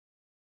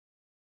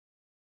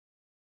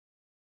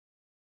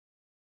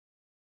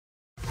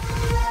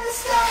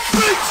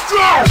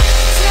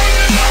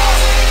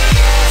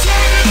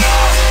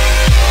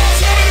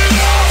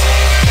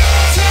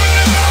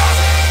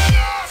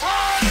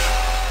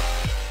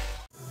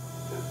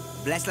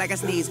Blessed like I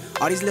sneeze.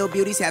 All these little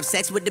beauties have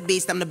sex with the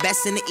beast. I'm the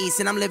best in the east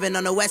and I'm living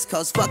on the west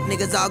coast. Fuck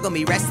niggas all gonna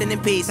be resting in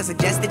peace. I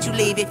suggest that you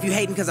leave if you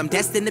hating cause I'm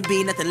destined to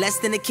be nothing less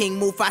than a king.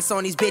 Mufasa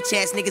on these bitch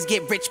ass niggas.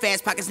 Get rich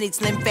fast, pockets need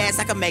slim fast.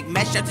 I can make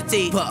mesh out your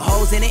teeth. Put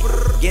holes in it,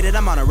 get it,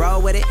 I'm on a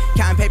roll with it.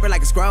 Counting paper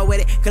like a scroll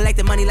with it.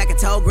 Collecting money like a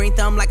toe, green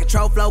thumb like a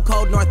troll flow.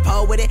 Cold North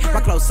Pole with it. My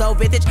clothes so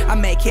vintage, I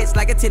make hits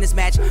like a tennis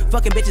match.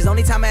 Fucking bitches,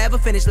 only time I ever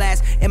finish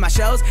last. In my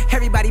shows,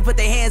 everybody put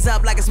their hands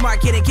up like a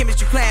smart kid in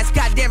chemistry class.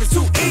 Goddamn, it's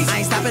too easy. I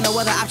ain't stopping, no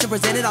other option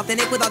presented.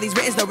 Authentic with all these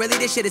written, though really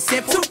this shit is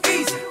simple. Too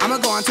easy. I'ma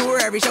go on tour,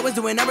 every show is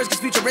doing numbers, cause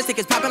futuristic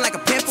is popping like a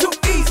pimple.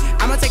 Too easy.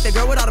 I'ma take the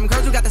girl with all them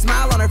curves who got the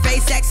smile on her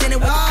face, accented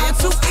with the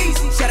pimple. Too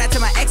easy. Shout out to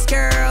my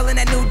ex-girl and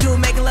that new dude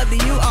making love to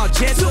you, all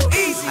gentle. Too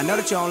easy. I know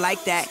that you don't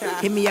like that.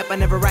 Hit me up, I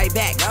never write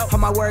back. Put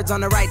my words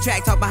on the right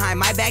track, talk behind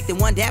my back, then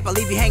one dap, I'll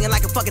leave you hanging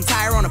like a fucking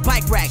tire on a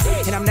bike rack.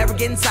 And I'm never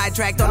getting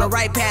sidetracked on the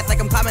right path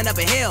like I'm climbing up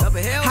a hill.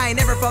 I ain't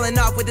never falling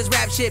off with this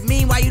rap shit.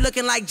 Meanwhile, you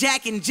looking like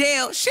Jack in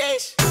jail.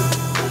 Sheesh.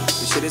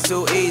 This shit is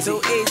too easy.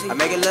 I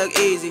make it look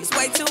easy. It's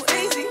way too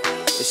easy.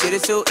 This shit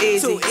is too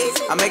easy.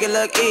 I make it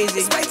look easy.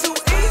 It's way too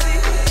easy.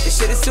 This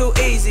shit is too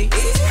easy.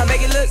 I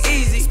make it look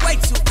easy. It's way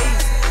too easy.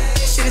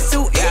 This shit is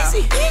too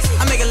easy.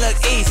 I make it look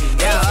easy.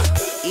 Yeah.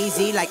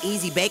 Easy like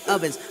easy bake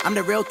ovens. I'm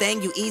the real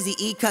thing, you easy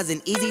E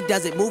cousin. Easy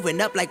does it,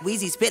 moving up like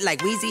Weezy, spit like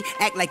Weezy,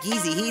 act like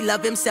Easy. He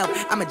love himself.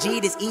 I'm a G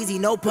that's easy,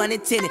 no pun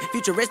intended.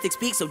 Futuristic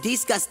speak so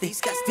disgusting.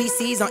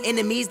 VCs on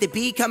enemies that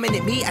be coming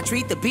at me. I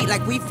treat the beat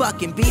like we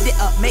fucking beat it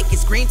up, make it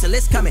scream till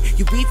it's coming.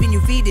 You beefing,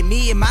 you feeding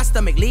me in my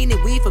stomach,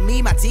 leaning weed for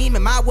me, my team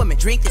and my woman.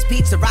 Drink this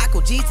pizza, rock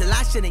OG till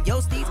I shit in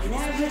your steeds.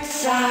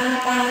 So